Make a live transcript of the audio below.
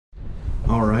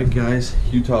Alright guys,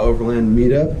 Utah Overland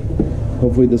Meetup.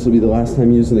 Hopefully this will be the last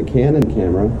time using a Canon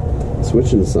camera.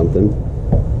 Switching to something.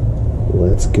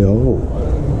 Let's go.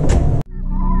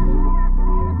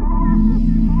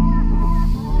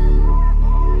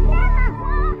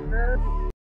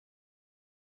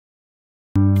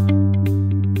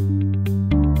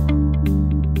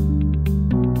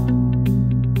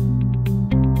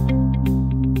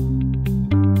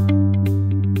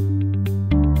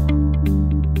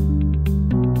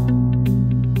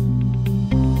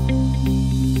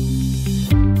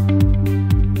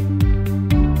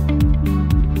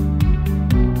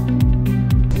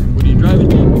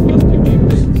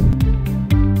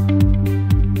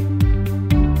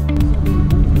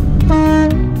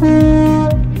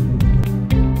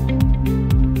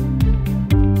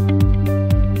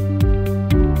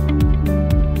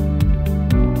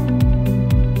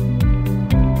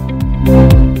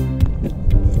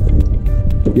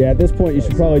 Yeah, at this point you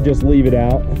should probably just leave it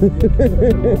out.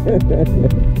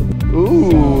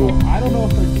 Ooh. I don't know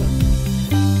if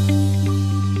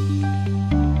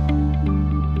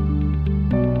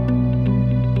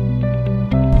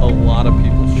A lot of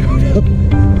people showed up.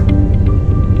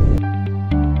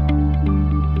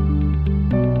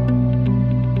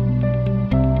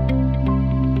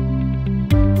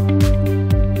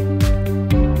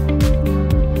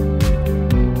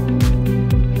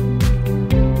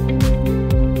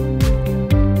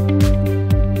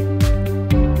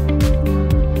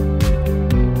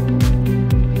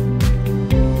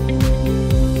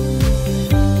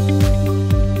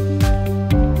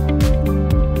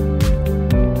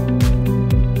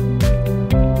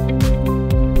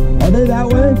 Are they that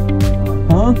way?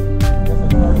 Huh?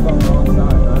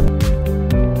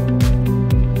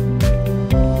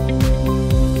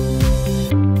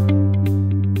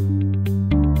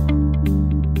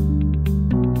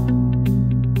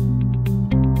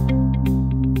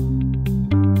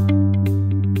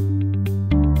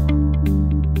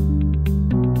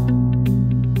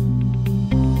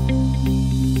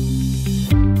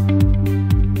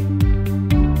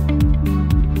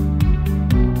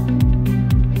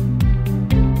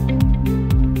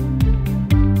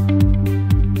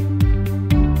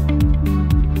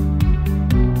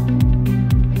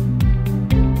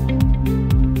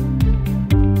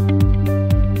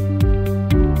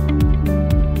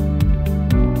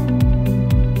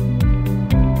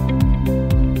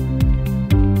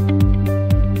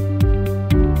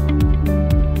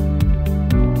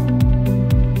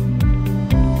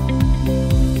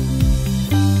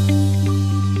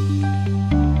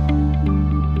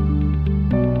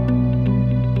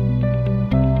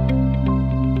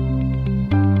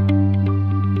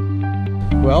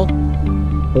 Well,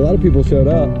 A lot of people showed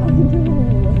up.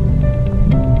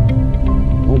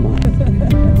 Oh my.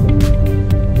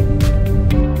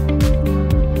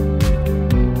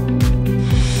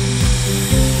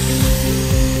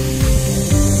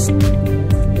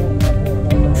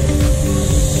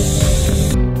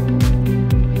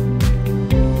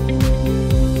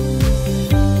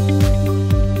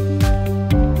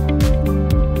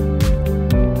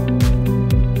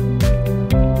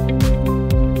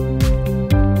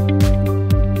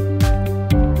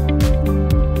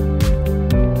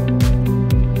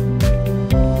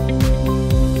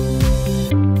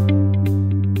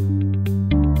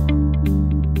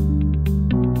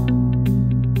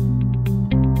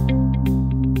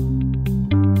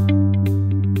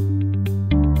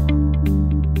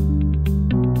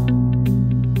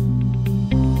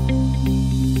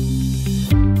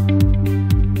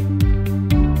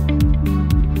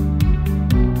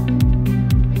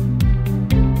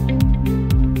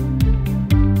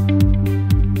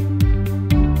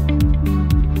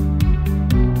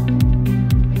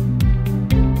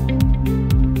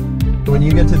 when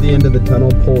you get to the end of the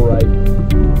tunnel, pull right.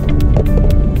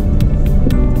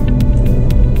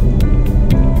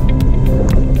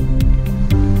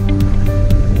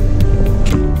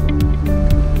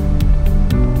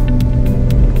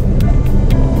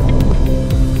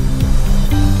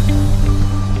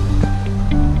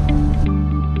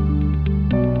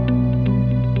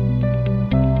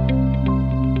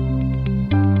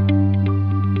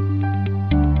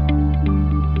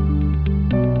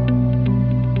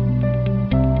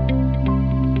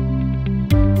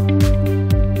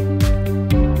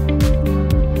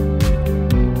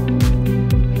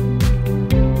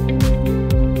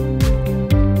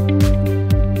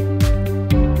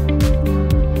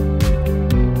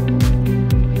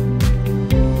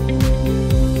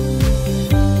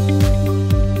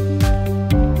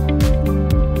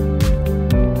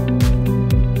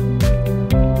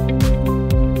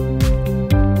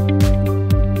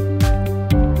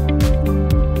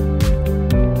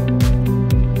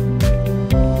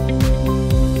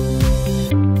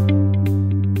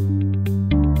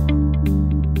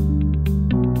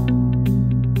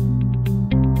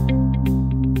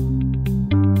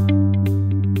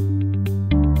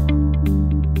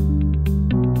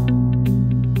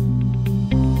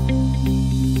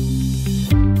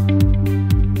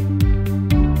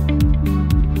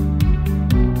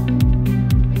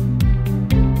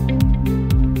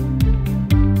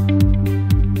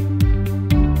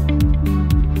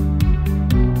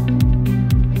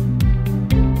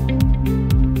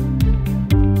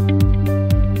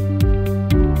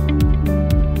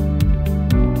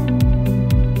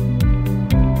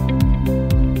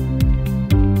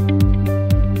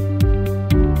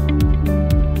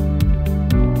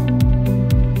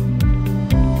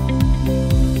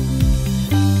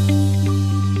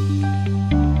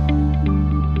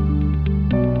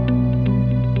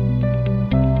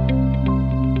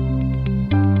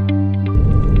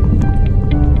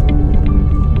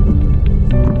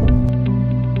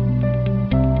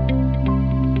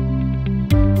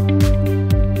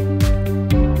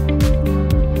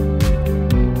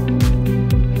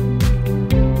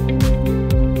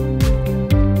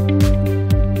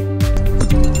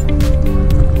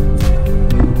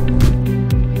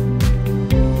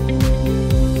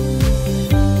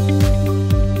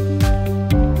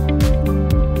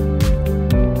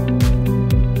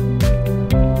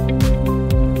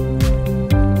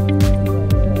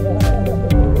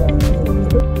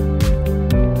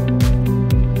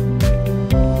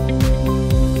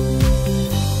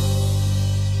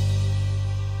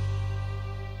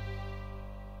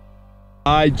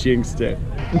 I jinxed it.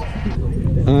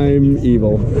 I'm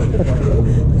evil.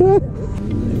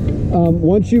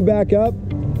 Once you back up,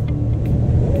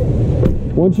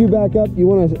 you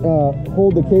want to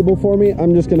hold the cable for me.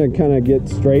 I'm just going to kind of get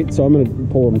straight, so I'm going to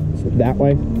pull them that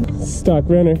way. Stock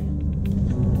runner.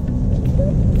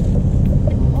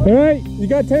 All right, you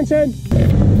got tension?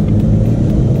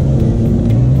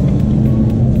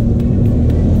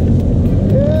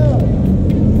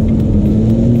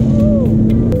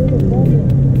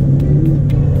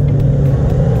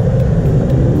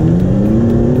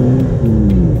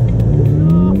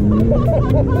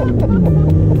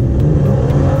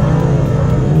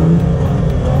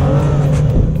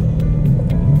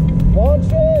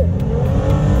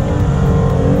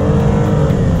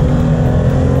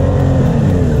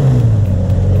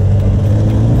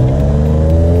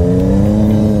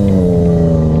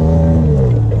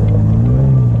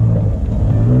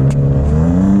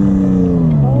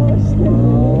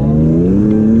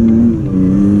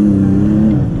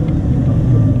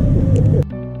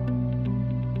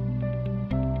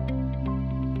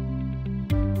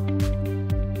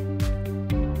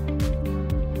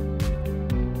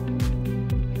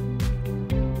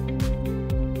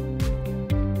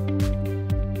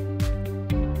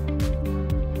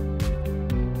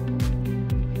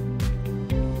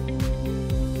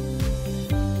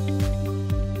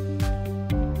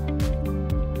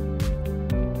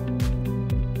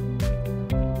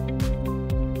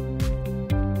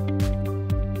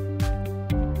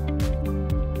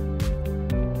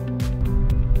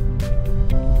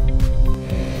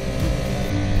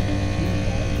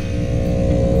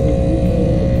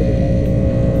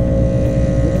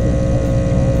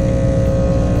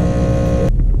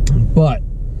 But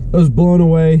I was blown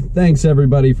away. Thanks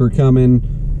everybody for coming.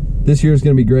 This year is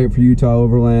going to be great for Utah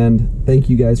Overland. Thank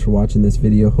you guys for watching this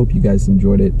video. Hope you guys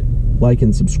enjoyed it. Like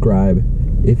and subscribe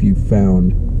if you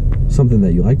found something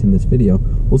that you liked in this video.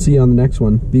 We'll see you on the next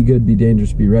one. Be good, be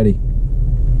dangerous, be ready.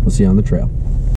 We'll see you on the trail.